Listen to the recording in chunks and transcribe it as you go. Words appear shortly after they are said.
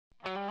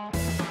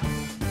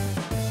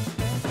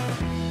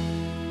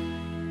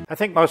I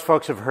think most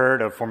folks have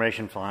heard of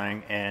formation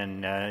flying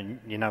and,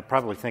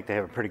 probably think they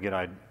have a pretty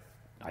good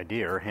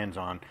idea or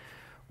hands-on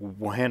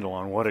handle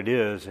on what it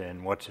is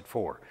and what's it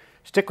for.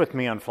 Stick with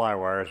me on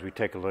Flywire as we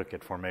take a look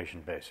at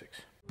formation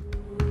basics.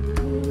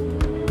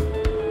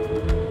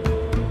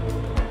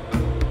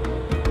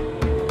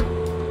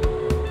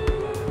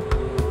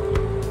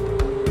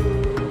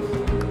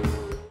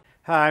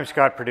 Hi, I'm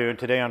Scott Perdue, and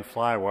today on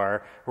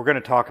Flywire, we're going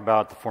to talk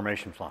about the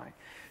formation flying.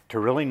 To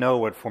really know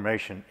what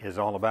formation is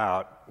all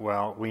about,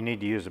 well, we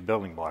need to use a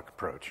building block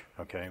approach,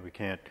 okay?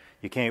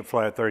 You can't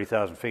fly at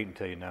 30,000 feet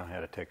until you know how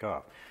to take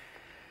off.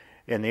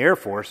 In the Air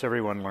Force,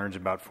 everyone learns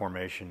about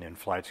formation in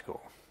flight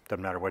school.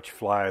 Doesn't matter what you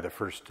fly,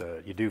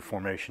 you do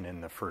formation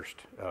in the first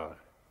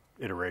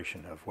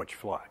iteration of what you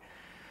fly.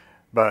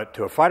 But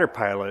to a fighter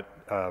pilot,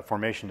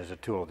 formation is a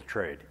tool of the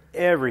trade.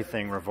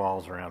 Everything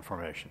revolves around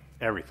formation.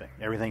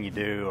 Everything you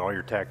do, all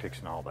your tactics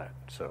and all that.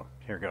 So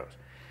here goes.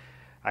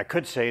 I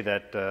could say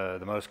that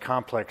the most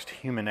complex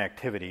human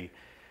activity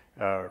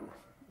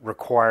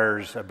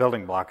requires a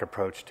building block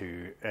approach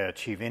to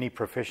achieve any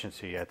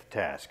proficiency at the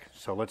task.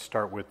 So let's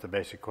start with the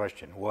basic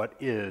question. What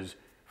is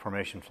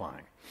formation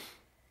flying?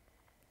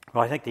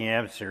 Well, I think the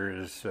answer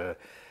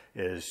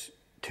is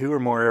two or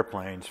more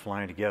airplanes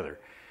flying together.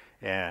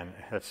 And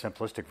that's a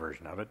simplistic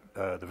version of it.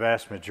 The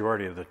vast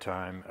majority of the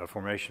time, a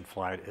formation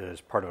flight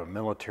is part of a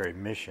military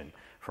mission,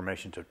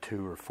 formations of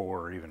 2 or 4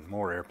 or even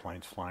more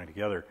airplanes flying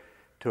together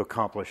to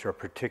accomplish a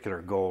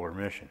particular goal or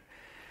mission.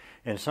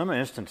 In some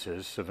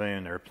instances,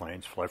 civilian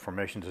airplanes fly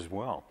formations as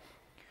well.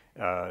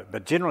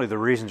 But generally, the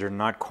reasons are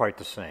not quite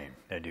the same.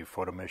 They do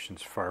photo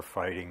missions,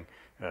 firefighting,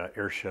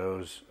 air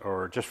shows,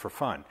 or just for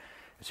fun.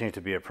 It seems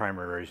to be a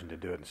primary reason to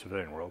do it in the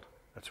civilian world.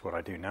 That's what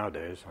I do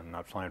nowadays. I'm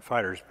not flying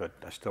fighters, but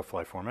I still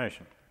fly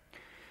formation.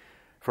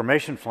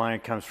 Formation flying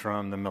comes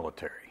from the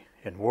military.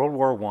 In World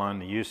War I,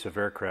 the use of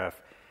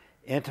aircraft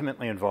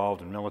intimately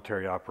involved in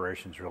military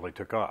operations really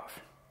took off.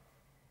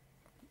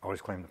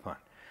 Always claim the pun.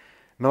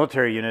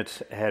 Military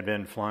units had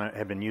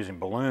been using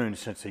balloons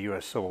since the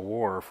U.S. Civil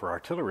War for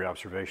artillery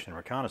observation and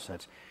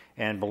reconnaissance,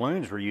 and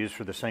balloons were used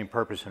for the same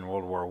purpose in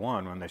World War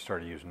I when they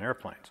started using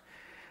airplanes.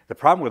 The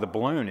problem with a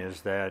balloon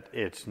is that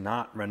it's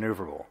not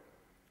maneuverable.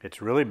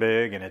 It's really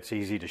big and it's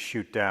easy to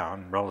shoot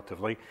down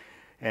relatively,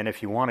 and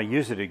if you want to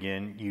use it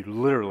again, you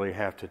literally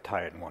have to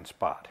tie it in one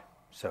spot.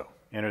 So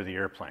enter the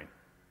airplane,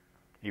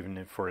 even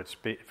if for its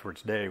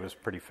day it was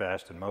pretty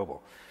fast and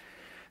mobile.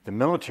 The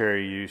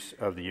military use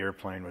of the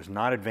airplane was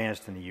not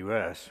advanced in the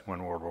U.S.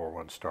 when World War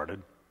I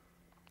started.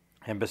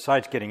 And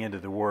besides getting into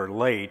the war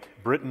late,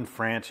 Britain,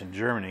 France, and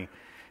Germany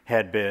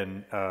had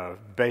been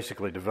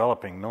basically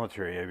developing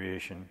military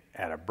aviation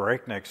at a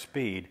breakneck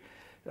speed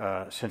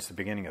since the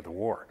beginning of the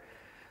war.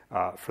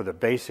 For the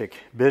basic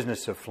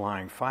business of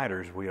flying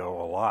fighters, we owe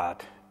a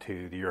lot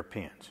to the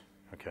Europeans.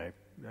 Okay,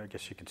 I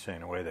guess you could say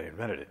in a way they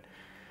invented it.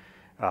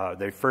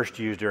 They first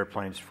used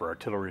airplanes for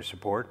artillery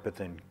support, but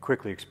then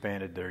quickly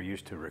expanded their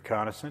use to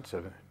reconnaissance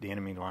of the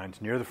enemy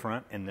lines near the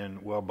front and then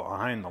well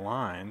behind the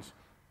lines,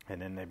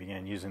 and then they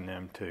began using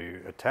them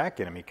to attack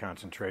enemy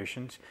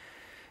concentrations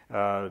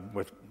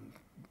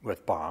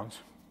with bombs,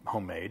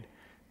 homemade,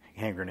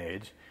 hand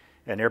grenades,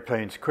 and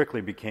airplanes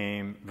quickly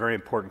became a very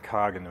important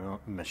cog in the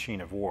machine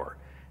of war.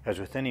 As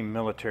with any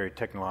military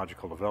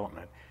technological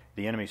development,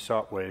 the enemy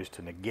sought ways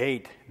to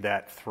negate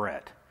that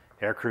threat.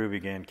 Aircrew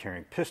began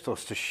carrying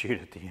pistols to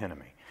shoot at the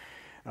enemy.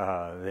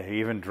 They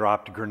even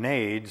dropped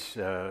grenades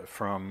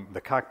from the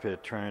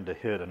cockpit trying to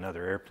hit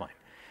another airplane.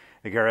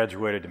 They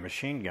graduated to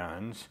machine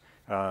guns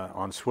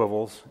on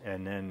swivels,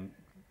 and then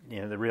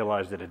they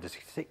realized that it is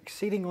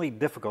exceedingly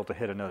difficult to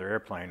hit another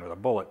airplane with a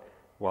bullet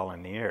while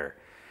in the air.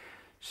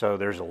 So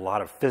there's a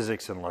lot of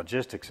physics and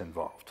logistics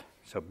involved.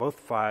 So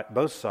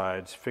both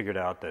sides figured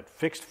out that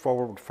fixed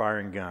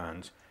forward-firing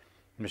guns,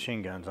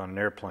 machine guns on an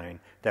airplane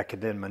that could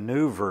then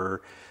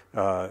maneuver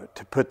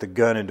to put the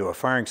gun into a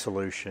firing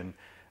solution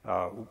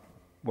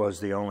was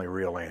the only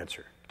real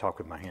answer. Talk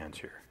with my hands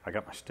here. I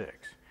got my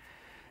sticks.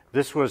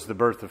 This was the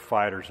birth of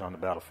fighters on the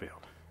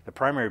battlefield. The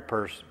primary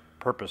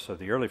purpose of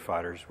the early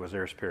fighters was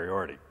air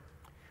superiority.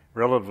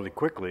 Relatively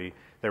quickly,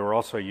 they were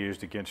also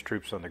used against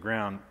troops on the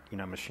ground.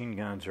 Machine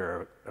guns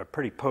are a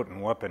pretty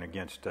potent weapon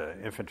against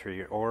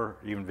infantry or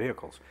even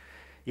vehicles,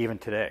 even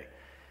today.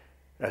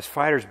 As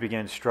fighters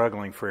began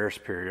struggling for air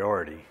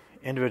superiority,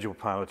 individual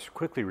pilots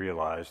quickly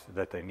realized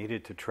that they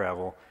needed to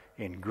travel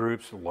in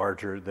groups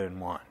larger than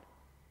one,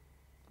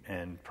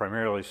 and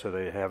primarily so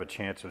they have a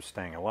chance of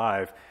staying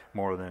alive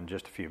more than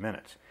just a few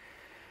minutes.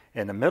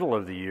 In the middle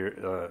of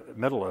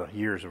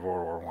years of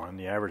World War I,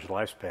 the average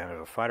lifespan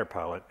of a fighter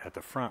pilot at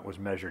the front was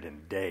measured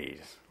in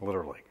days,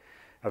 literally.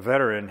 A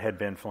veteran had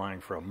been flying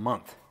for a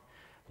month.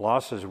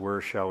 Losses were,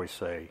 shall we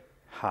say,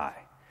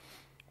 high.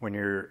 When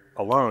you're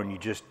alone, you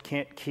just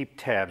can't keep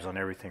tabs on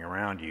everything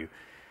around you,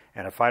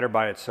 and a fighter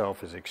by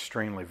itself is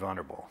extremely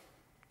vulnerable.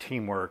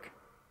 Teamwork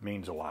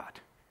means a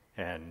lot,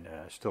 and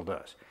still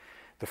does.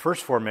 The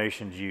first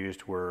formations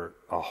used were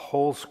a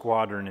whole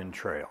squadron in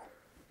trail,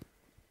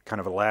 kind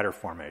of a ladder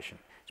formation.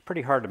 It's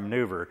pretty hard to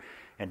maneuver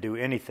and do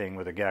anything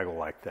with a gaggle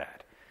like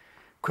that.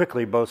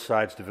 Quickly, both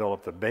sides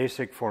developed the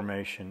basic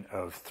formation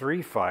of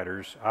 3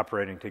 fighters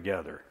operating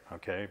together,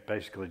 okay,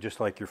 basically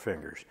just like your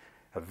fingers,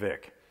 a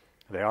VIC.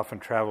 They often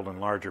traveled in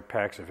larger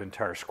packs of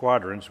entire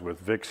squadrons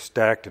with VICs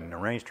stacked and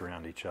arranged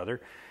around each other.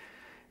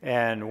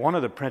 And one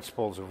of the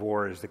principles of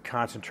war is the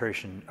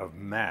concentration of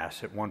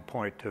mass at one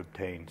point to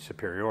obtain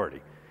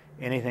superiority.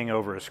 Anything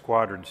over a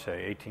squadron,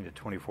 say 18 to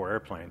 24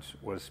 airplanes,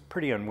 was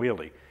pretty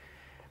unwieldy,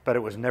 but it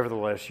was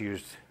nevertheless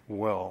used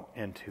well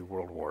into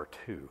World War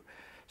II.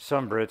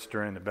 Some Brits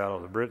during the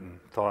Battle of Britain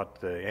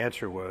thought the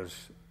answer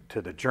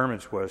to the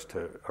Germans was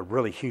to a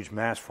really huge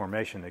mass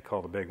formation they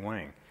called the Big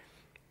Wing.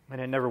 And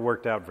it never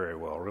worked out very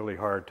well, really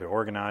hard to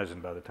organize,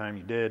 and by the time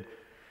you did,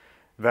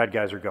 the bad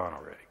guys are gone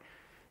already.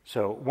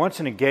 So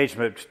once an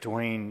engagement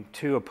between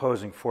 2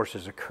 opposing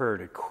forces occurred,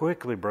 it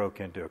quickly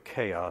broke into a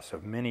chaos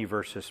of many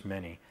versus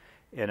many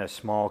in a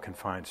small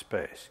confined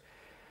space.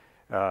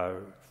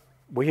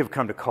 We have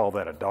come to call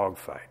that a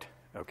dogfight.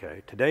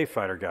 Okay? Today,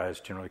 fighter guys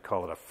generally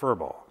call it a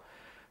furball.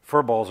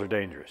 Furballs are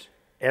dangerous.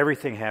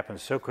 Everything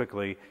happens so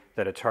quickly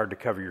that it's hard to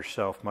cover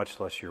yourself, much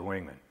less your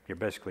wingman. You're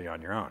basically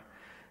on your own.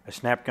 A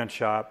snap gun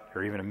shot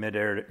or even a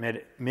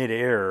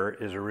mid-air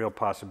is a real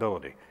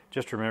possibility.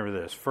 Just remember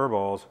this,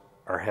 furballs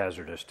are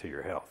hazardous to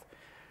your health.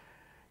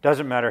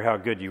 Doesn't matter how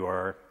good you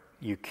are,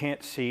 you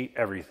can't see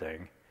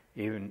everything,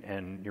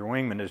 and your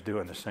wingman is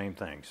doing the same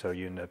thing, so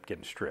you end up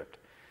getting stripped.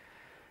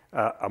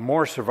 A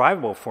more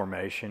survivable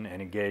formation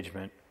and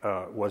engagement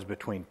was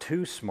between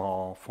 2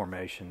 small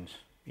formations,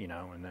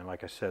 and then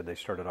like I said, they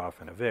started off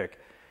in a VIC,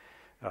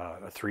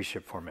 a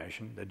 3-ship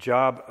formation. The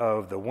job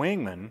of the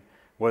wingman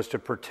was to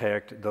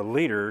protect the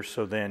leader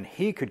so then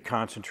he could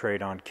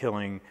concentrate on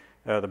killing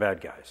the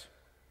bad guys.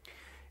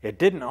 It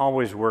didn't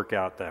always work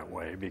out that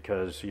way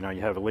because, you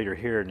have a leader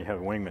here and you have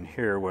a wingman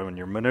here. When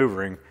you're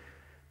maneuvering,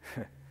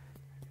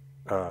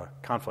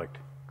 conflict,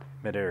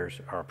 mid-airs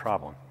are a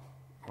problem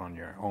on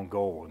your own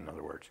goal, in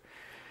other words.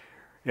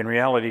 In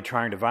reality,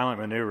 trying to violent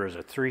maneuver as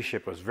a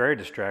 3-ship was very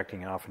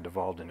distracting and often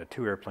devolved into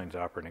 2 airplanes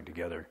operating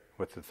together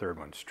with the third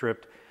one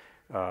stripped.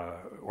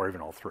 Or even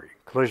all 3.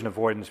 Collision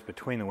avoidance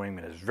between the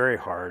wingmen is very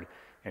hard,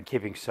 and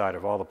keeping sight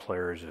of all the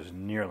players is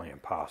nearly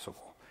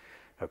impossible.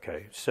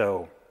 Okay,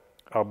 so,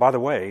 by the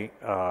way,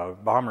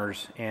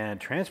 bombers and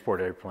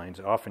transport airplanes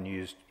often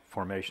used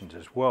formations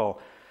as well.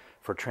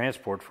 For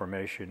transport,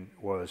 formation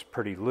was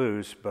pretty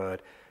loose,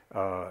 but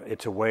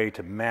it's a way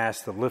to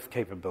mask the lift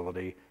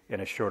capability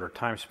in a shorter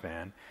time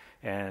span.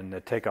 And the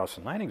takeoffs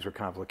and landings were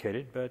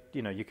complicated, but,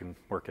 you can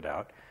work it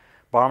out.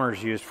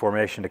 Bombers used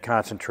formation to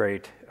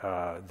concentrate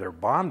their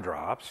bomb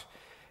drops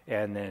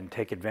and then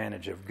take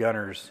advantage of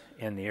gunners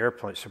in the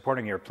airplane,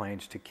 supporting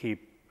airplanes to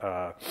keep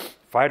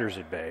fighters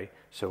at bay,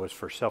 so it's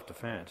for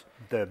self-defense.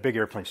 The big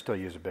airplanes still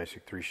use a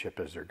basic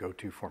 3-ship as their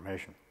go-to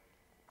formation,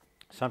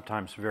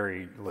 sometimes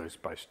very loose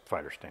by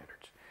fighter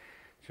standards.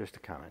 Just a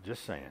comment,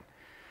 just saying.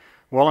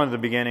 Well, into the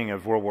beginning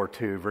of World War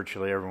II,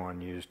 virtually everyone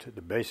used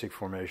the basic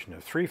formation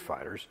of 3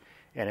 fighters,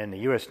 and in the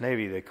U.S.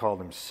 Navy they called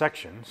them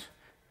sections.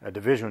 A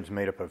division was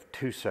made up of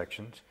 2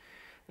 sections.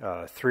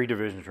 3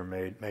 divisions were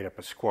made up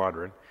a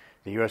squadron.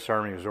 The U.S.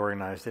 Army was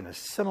organized in a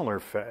similar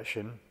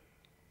fashion,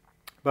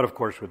 but of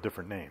course with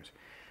different names.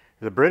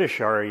 The British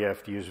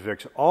RAF used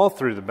VICs all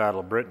through the Battle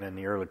of Britain in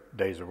the early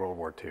days of World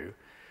War II,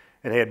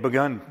 and they had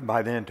begun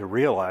by then to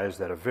realize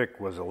that a VIC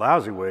was a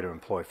lousy way to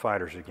employ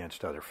fighters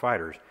against other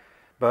fighters,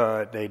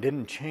 but they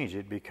didn't change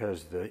it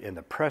because in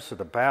the press of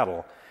the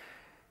battle,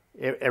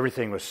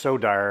 everything was so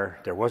dire,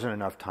 there wasn't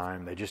enough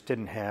time. They just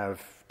didn't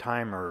have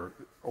time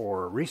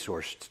or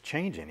resource to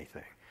change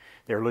anything.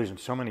 They were losing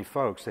so many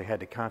folks, they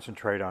had to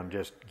concentrate on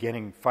just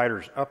getting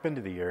fighters up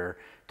into the air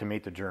to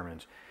meet the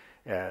Germans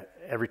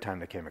every time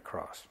they came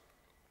across.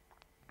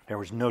 There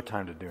was no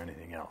time to do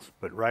anything else.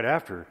 But right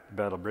after the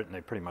Battle of Britain,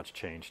 they pretty much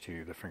changed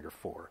to the Finger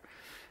 4,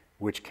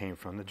 which came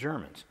from the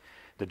Germans.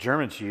 The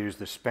Germans used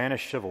the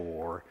Spanish Civil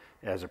War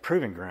as a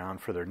proving ground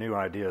for their new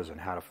ideas on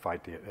how to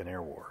fight an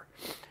air war.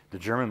 The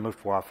German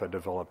Luftwaffe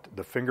developed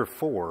the Finger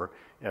 4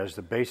 as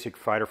the basic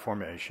fighter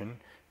formation,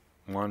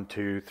 1,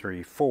 2,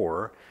 3,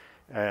 4,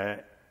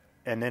 and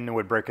then it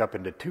would break up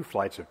into 2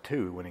 flights of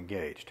 2 when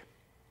engaged.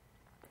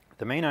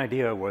 The main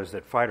idea was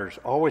that fighters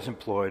always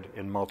employed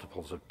in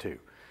multiples of 2.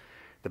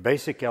 The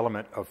basic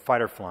element of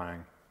fighter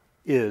flying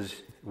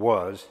was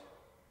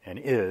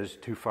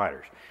 2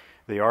 fighters.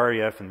 The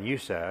RAF and the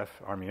USAF,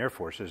 Army Air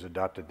Forces,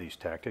 adopted these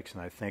tactics,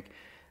 and I think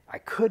I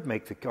could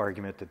make the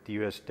argument that the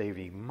U.S.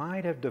 Navy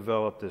might have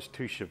developed this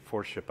 2-ship,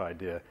 4-ship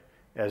idea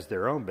as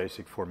their own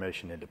basic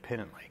formation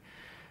independently.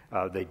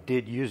 They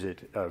did use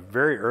it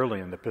very early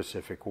in the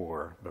Pacific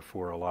War,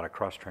 before a lot of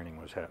cross-training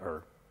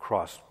or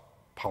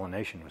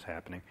cross-pollination was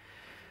happening.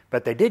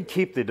 But they did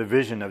keep the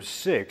division of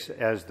 6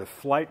 as the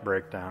flight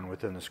breakdown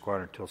within the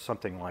squadron until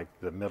something like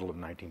the middle of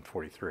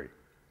 1943,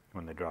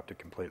 when they dropped it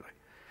completely.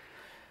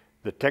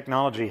 The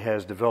technology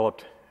has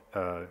developed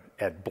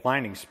at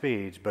blinding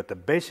speeds, but the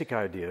basic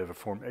idea of a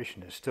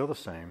formation is still the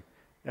same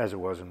as it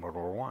was in World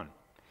War I.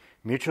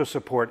 Mutual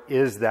support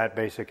is that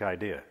basic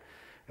idea.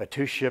 A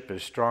 2-ship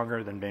is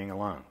stronger than being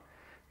alone.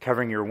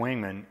 Covering your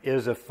wingman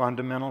is a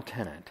fundamental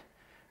tenet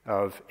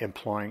of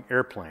employing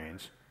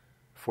airplanes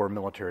for a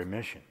military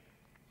mission.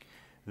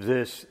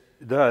 Thus,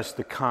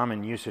 the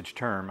common usage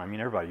term, I mean,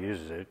 everybody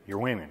uses it, your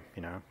wingman,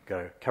 got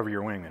to cover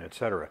your wingman,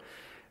 etc.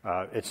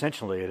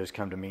 Essentially, it has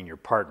come to mean your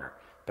partner,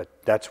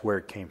 but that's where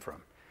it came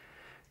from.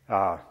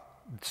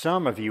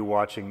 Some of you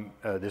watching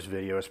this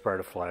video aspire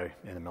to fly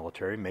in the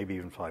military, maybe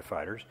even fly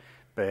fighters,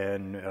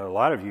 and a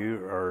lot of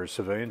you are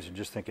civilians and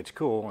just think it's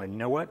cool, and you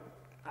know what?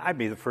 I'd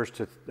be the first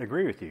to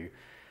agree with you.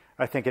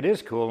 I think it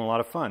is cool and a lot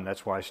of fun.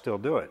 That's why I still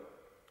do it.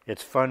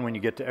 It's fun when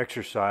you get to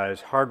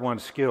exercise hard-won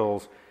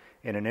skills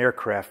in an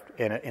aircraft,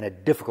 in a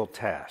difficult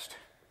task,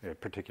 in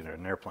particular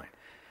an airplane.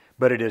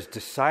 But it is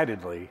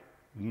decidedly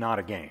not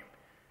a game.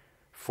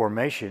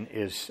 Formation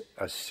is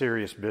a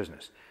serious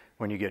business.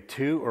 When you get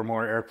two or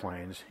more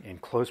airplanes in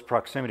close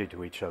proximity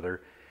to each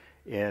other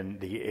in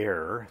the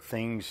air,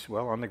 things,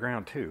 well, on the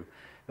ground too,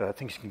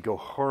 things can go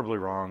horribly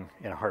wrong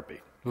in a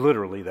heartbeat,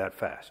 literally that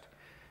fast.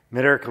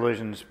 Mid-air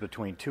collisions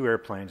between two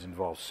airplanes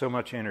involve so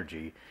much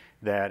energy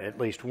that at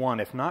least one,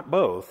 if not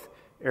both,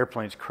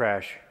 airplanes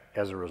crash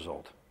as a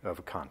result of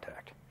a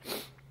contact.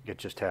 It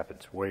just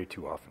happens way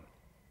too often.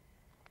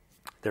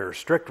 There are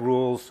strict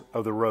rules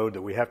of the road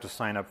that we have to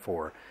sign up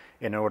for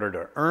in order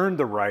to earn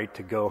the right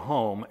to go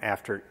home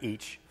after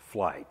each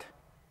flight.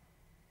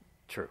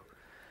 True.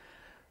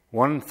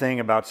 One thing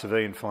about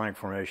civilian flying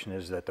formation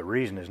is that the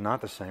reason is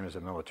not the same as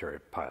a military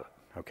pilot.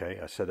 Okay,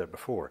 I said that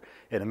before.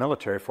 In a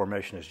military,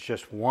 formation is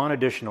just one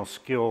additional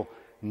skill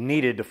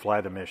needed to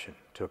fly the mission,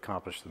 to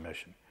accomplish the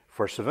mission.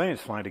 For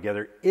civilians, flying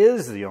together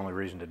is the only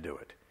reason to do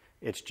it.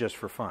 It's just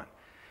for fun.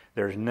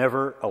 There's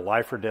never a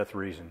life or death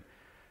reason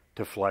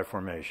to fly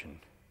formation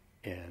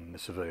in the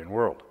civilian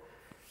world.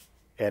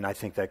 And I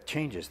think that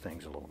changes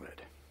things a little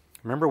bit.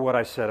 Remember what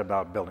I said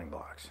about building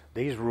blocks.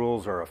 These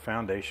rules are a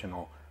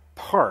foundational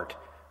part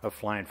of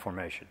flying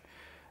formation.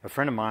 A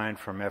friend of mine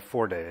from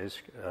F4 days,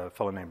 a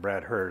fellow named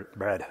Brad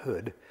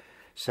Hood,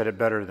 said it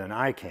better than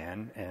I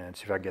can, and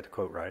see if I get the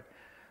quote right.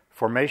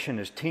 Formation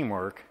is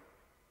teamwork,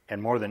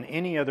 and more than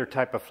any other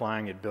type of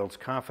flying, it builds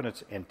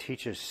confidence and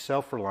teaches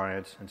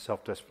self-reliance and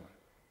self-discipline.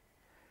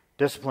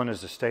 Discipline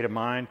is a state of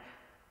mind,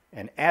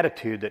 an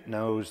attitude that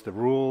knows the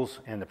rules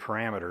and the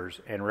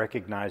parameters and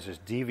recognizes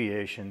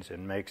deviations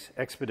and makes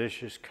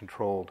expeditious,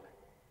 controlled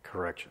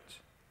corrections.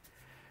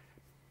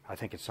 I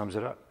think it sums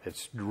it up.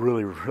 It's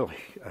really, really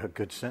a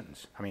good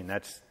sentence. I mean,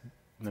 that's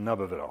the nub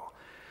of it all.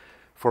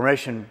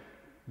 Formation,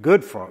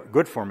 good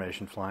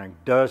formation flying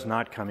does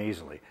not come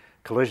easily.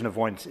 Collision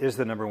avoidance is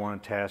the number one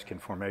task in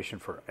formation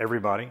for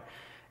everybody,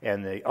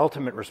 and the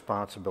ultimate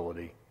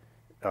responsibility,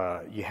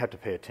 you have to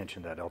pay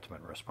attention to that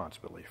ultimate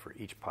responsibility for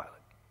each pilot.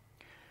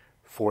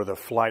 For the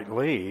flight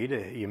lead,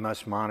 you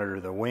must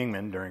monitor the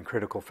wingman during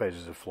critical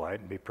phases of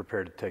flight and be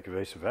prepared to take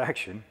evasive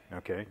action.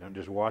 Okay, don't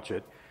just watch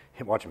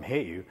him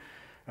hit you.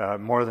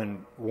 More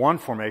than one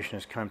formation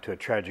has come to a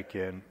tragic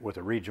end with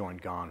a rejoin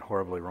gone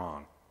horribly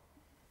wrong.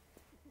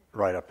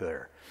 Right up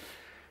there.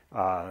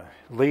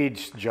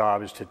 Lead's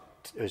job is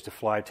to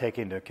fly, take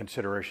into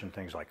consideration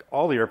things like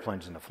all the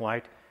airplanes in the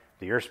flight,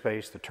 the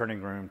airspace, the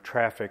turning room,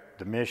 traffic,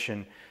 the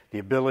mission, the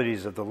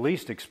abilities of the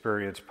least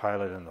experienced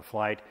pilot in the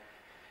flight.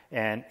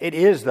 And it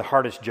is the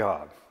hardest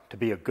job to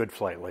be a good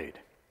flight lead.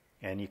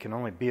 And you can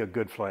only be a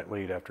good flight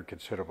lead after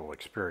considerable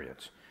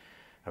experience.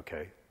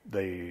 Okay,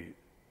 the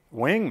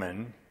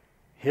wingman,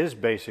 his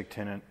basic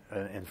tenet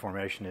in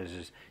formation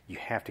is you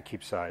have to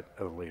keep sight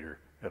of the leader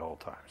at all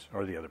times,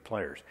 or the other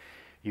players.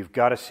 You've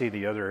got to see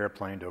the other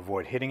airplane to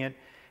avoid hitting it,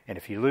 and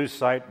if you lose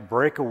sight,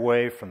 break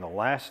away from the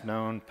last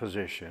known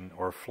position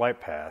or flight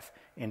path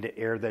into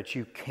air that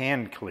you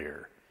can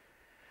clear.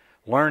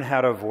 Learn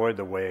how to avoid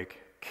the wake,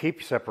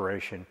 keep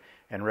separation,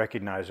 and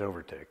recognize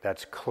overtake.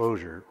 That's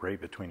closure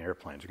right between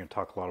airplanes. We're going to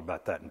talk a lot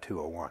about that in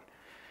 201.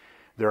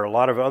 There are a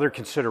lot of other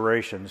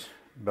considerations,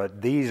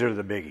 but these are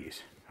the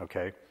biggies,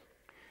 okay?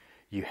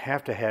 You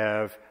have to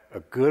have a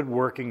good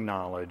working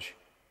knowledge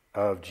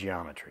of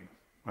geometry.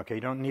 Okay,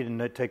 you don't need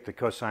to take the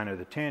cosine or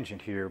the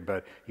tangent here,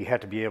 but you have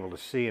to be able to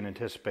see and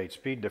anticipate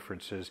speed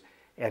differences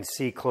and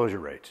see closure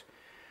rates.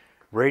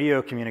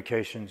 Radio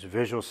communications,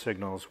 visual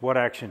signals, what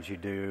actions you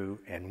do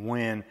and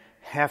when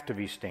have to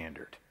be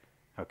standard.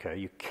 Okay,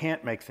 you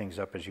can't make things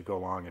up as you go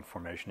along in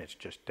formation. It's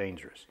just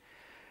dangerous.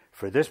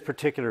 For this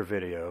particular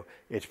video,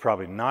 it's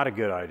probably not a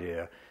good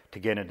idea to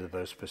get into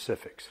those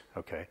specifics.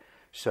 Okay,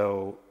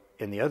 so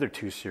in the other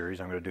two series,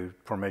 I'm going to do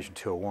Formation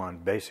 201,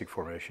 Basic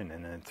Formation,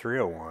 and then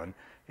 301,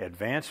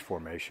 Advanced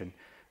Formation.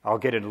 I'll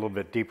get in a little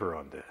bit deeper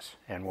on this,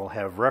 and we'll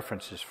have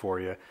references for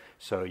you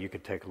so you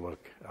could take a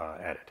look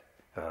at it.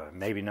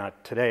 Maybe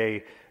not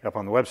today up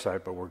on the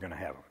website, but we're going to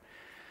have them.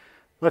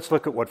 Let's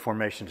look at what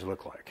formations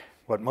look like.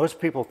 What most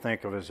people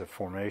think of as a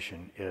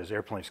formation is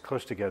airplanes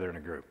close together in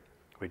a group.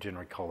 We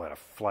generally call that a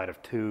flight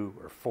of 2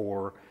 or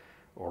 4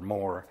 or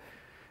more.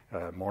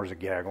 More is a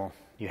gaggle.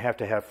 You have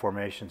to have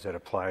formations that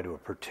apply to a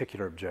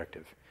particular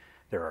objective.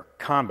 There are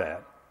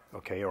combat,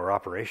 okay, or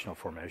operational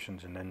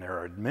formations, and then there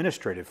are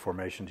administrative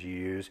formations you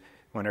use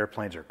when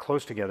airplanes are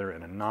close together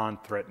in a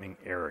non-threatening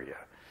area.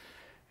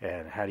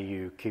 And how do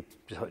you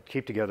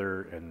keep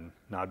together and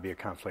not be a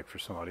conflict for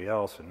somebody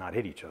else and not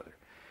hit each other?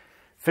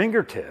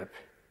 Fingertip,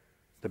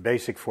 the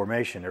basic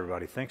formation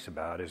everybody thinks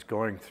about, is for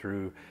going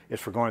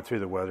through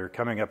the weather,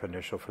 coming up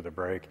initial for the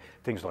break,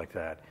 things like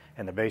that.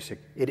 And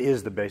it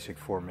is the basic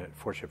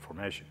four-ship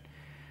formation.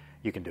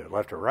 You can do it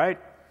left or right,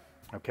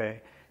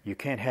 okay? You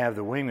can't have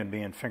the wingman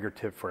be in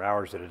fingertip for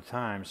hours at a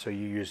time, so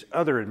you use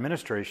other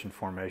administration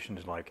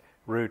formations like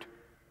root,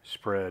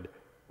 spread,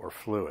 or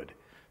fluid.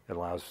 It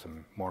allows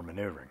some more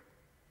maneuvering.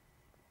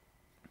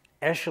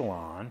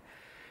 Echelon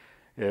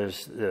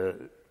is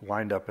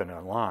lined up in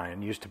a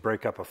line used to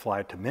break up a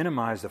flight to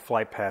minimize the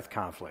flight path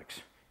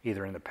conflicts,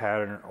 either in the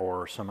pattern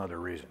or some other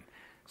reason.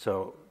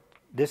 So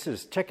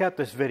check out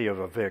this video of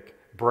a Vic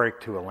break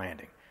to a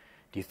landing.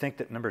 Do you think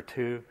that number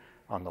 2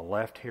 on the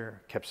left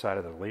here kept sight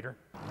of the leader?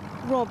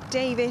 Rob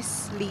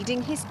Davis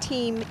leading his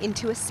team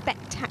into a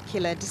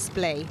spectacular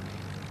display.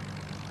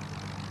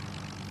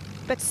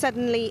 But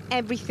suddenly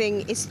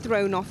everything is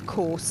thrown off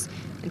course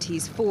and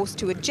he's forced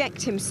to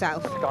eject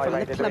himself from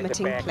the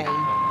plummeting plane.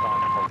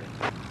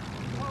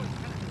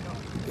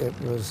 It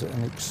was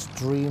an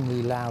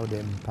extremely loud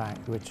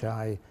impact, which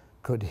I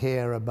could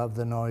hear above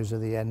the noise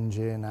of the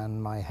engine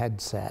and my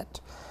headset.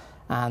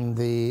 And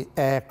the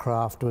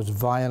aircraft was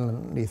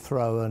violently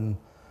thrown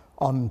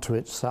onto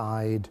its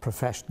side.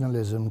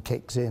 Professionalism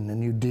kicks in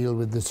and you deal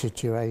with the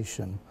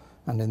situation,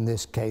 and in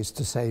this case,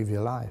 to save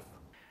your life.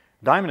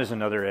 Diamond is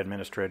another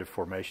administrative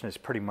formation. It's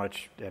pretty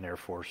much an Air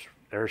Force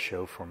air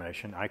show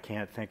formation. I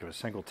can't think of a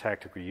single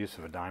tactical use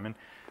of a diamond,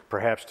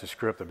 perhaps to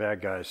screw up the bad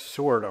guy's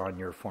sword on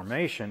your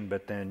formation,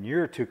 but then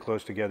you're too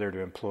close together to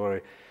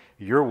employ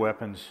your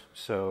weapons,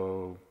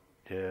 so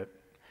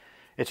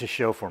it's a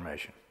show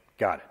formation.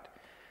 Got it.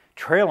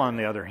 Trail, on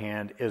the other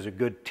hand, is a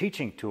good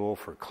teaching tool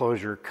for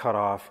closure,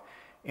 cutoff,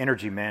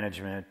 energy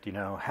management,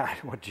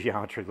 what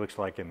geometry looks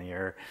like in the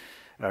air.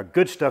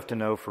 Good stuff to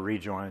know for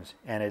rejoins,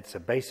 and it's a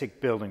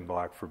basic building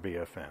block for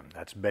BFM.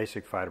 That's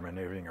basic fighter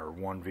maneuvering, or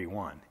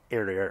 1v1,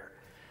 air-to-air.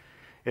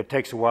 It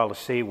takes a while to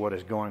see what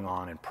is going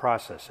on and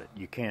process it.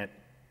 You can't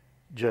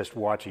just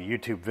watch a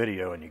YouTube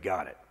video and you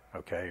got it,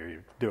 okay, or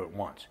you do it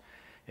once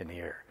in the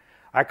air.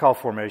 I call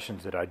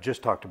formations that I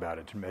just talked about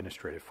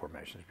administrative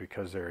formations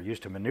because they're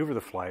used to maneuver the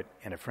flight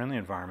in a friendly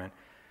environment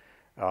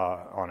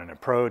on an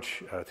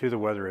approach, through the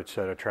weather,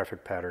 etc.,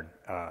 traffic pattern,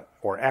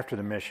 or after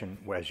the mission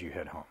as you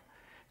head home.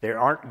 They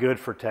aren't good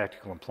for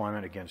tactical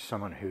employment against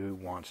someone who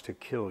wants to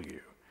kill you.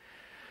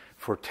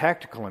 For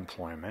tactical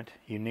employment,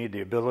 you need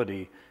the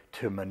ability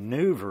to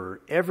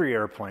maneuver every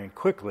airplane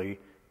quickly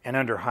and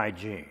under high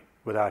G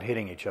without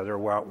hitting each other,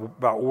 or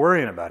without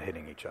worrying about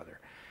hitting each other.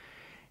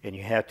 And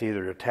you have to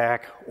either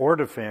attack or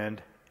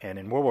defend, and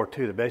in World War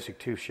II, the basic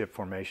two-ship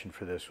formation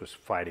for this was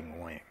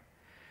fighting wing.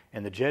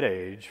 In the jet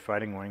age,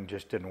 fighting wing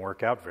just didn't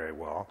work out very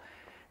well,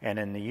 and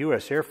in the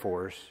U.S. Air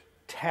Force,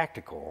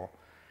 tactical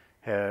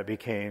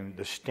became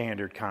the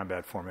standard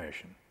combat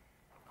formation.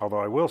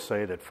 Although I will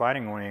say that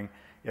fighting wing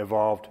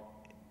evolved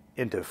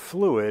into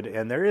fluid,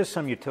 and there is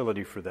some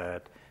utility for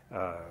that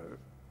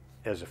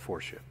as a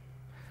four-ship.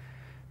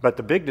 But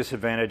the big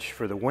disadvantage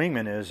for the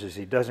wingman is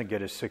he doesn't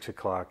get his 6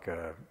 o'clock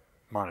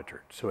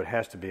monitored, so it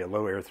has to be a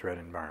low air threat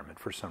environment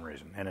for some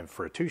reason. And then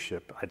for a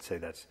two-ship, I'd say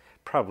that's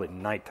probably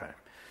nighttime,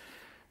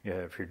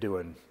 if you're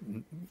doing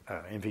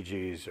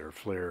NVGs or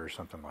FLIR or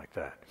something like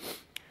that.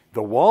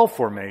 The wall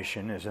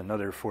formation is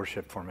another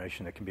four-ship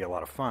formation that can be a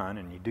lot of fun,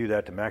 and you do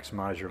that to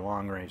maximize your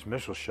long-range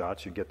missile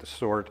shots. You get the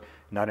sort,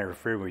 not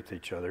interfere with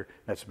each other.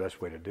 That's the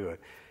best way to do it.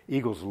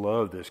 Eagles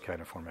love this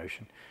kind of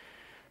formation,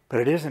 but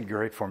it isn't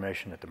great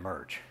formation at the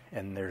merge,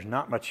 and there's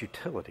not much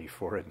utility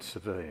for it in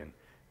civilian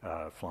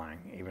flying,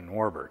 even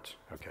warbirds.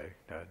 Okay,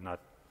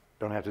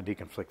 don't have to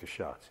deconflict the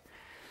shots.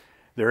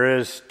 There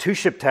is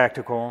two-ship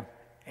tactical,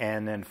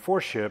 and then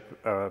four-ship,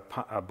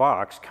 a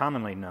box,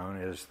 commonly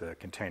known as the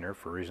container,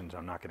 for reasons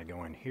I'm not going to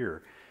go in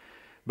here.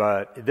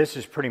 But this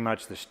is pretty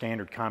much the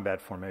standard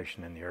combat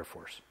formation in the Air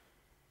Force.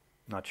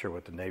 Not sure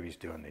what the Navy's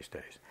doing these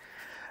days.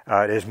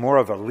 It is more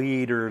of a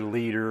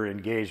leader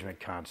engagement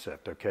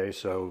concept, okay?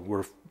 So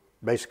we're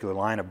basically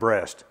line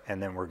abreast,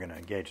 and then we're going to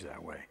engage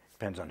that way.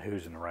 Depends on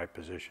who's in the right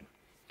position.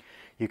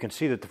 You can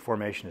see that the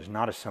formation is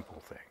not a simple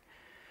thing.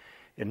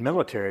 In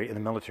the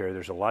military,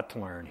 there's a lot to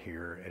learn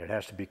here, and it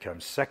has to become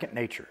second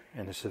nature.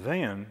 In the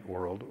civilian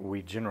world,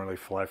 we generally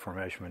fly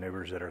formation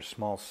maneuvers that are a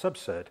small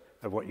subset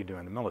of what you do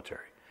in the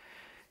military.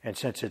 And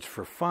since it's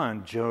for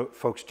fun,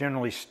 folks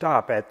generally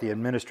stop at the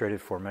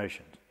administrative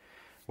formations,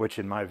 which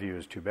in my view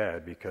is too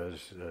bad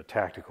because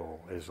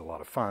tactical is a lot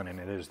of fun, and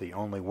it is the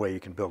only way you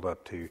can build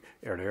up to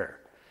air-to-air,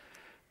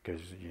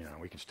 because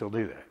we can still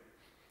do that.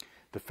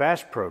 The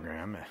FAST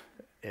program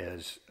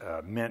is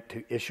meant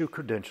to issue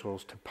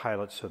credentials to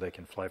pilots so they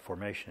can fly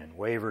formation in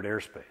wavered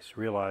airspace.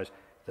 Realize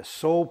the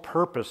sole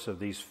purpose of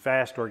these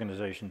FAST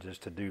organizations is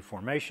to do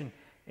formation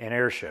and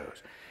air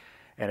shows.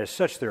 And as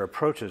such, their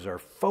approaches are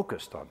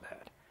focused on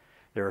that.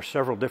 There are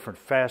several different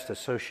FAST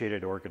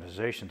associated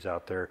organizations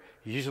out there,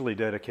 usually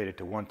dedicated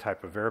to one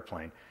type of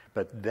airplane,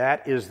 but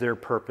that is their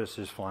purpose,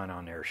 is flying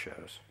on air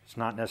shows. It's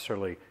not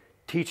necessarily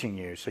teaching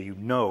you so you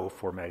know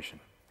formation,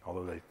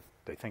 although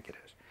they think it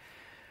is.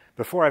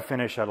 Before I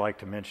finish, I'd like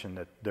to mention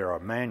that there are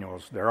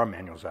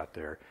manuals out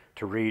there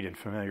to read and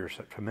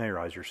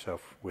familiarize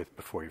yourself with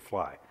before you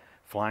fly.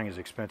 Flying is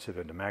expensive,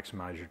 and to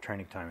maximize your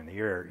training time in the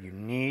air, you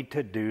need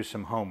to do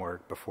some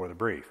homework before the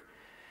brief.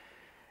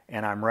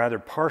 And I'm rather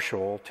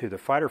partial to the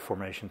fighter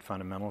formation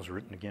fundamentals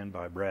written again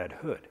by Brad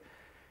Hood.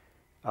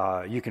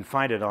 You can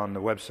find it on the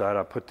website.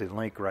 I'll put the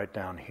link right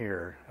down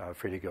here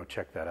for you to go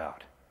check that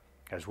out,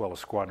 as well as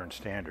squadron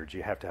standards.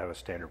 You have to have a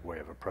standard way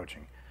of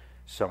approaching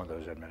some of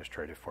those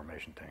administrative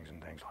formation things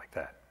and things like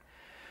that.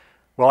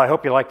 Well, I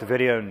hope you liked the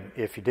video, and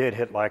if you did,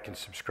 hit like and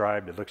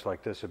subscribe. It looks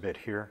like this a bit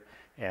here.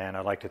 And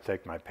I'd like to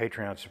thank my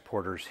Patreon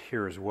supporters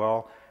here as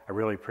well. I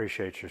really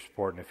appreciate your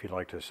support, and if you'd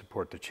like to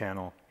support the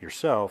channel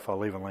yourself, I'll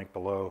leave a link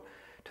below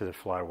to the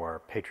Flywire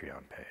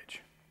Patreon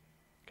page.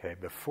 Okay,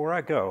 before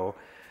I go,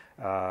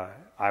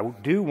 I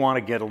do want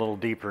to get a little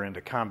deeper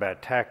into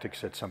combat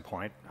tactics at some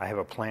point. I have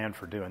a plan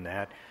for doing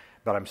that,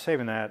 but I'm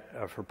saving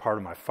that for part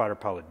of my Fighter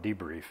Pilot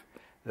Debrief,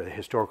 the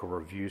historical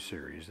review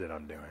series that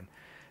I'm doing.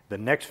 The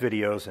next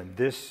videos in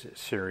this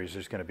series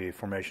is going to be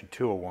Formation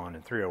 201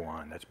 and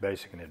 301. That's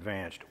basic and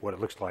advanced, what it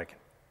looks like,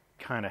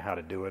 kind of how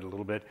to do it a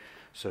little bit.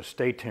 So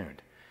stay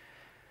tuned.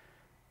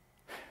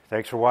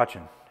 Thanks for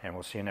watching, and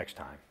we'll see you next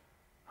time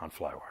on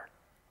Flywire.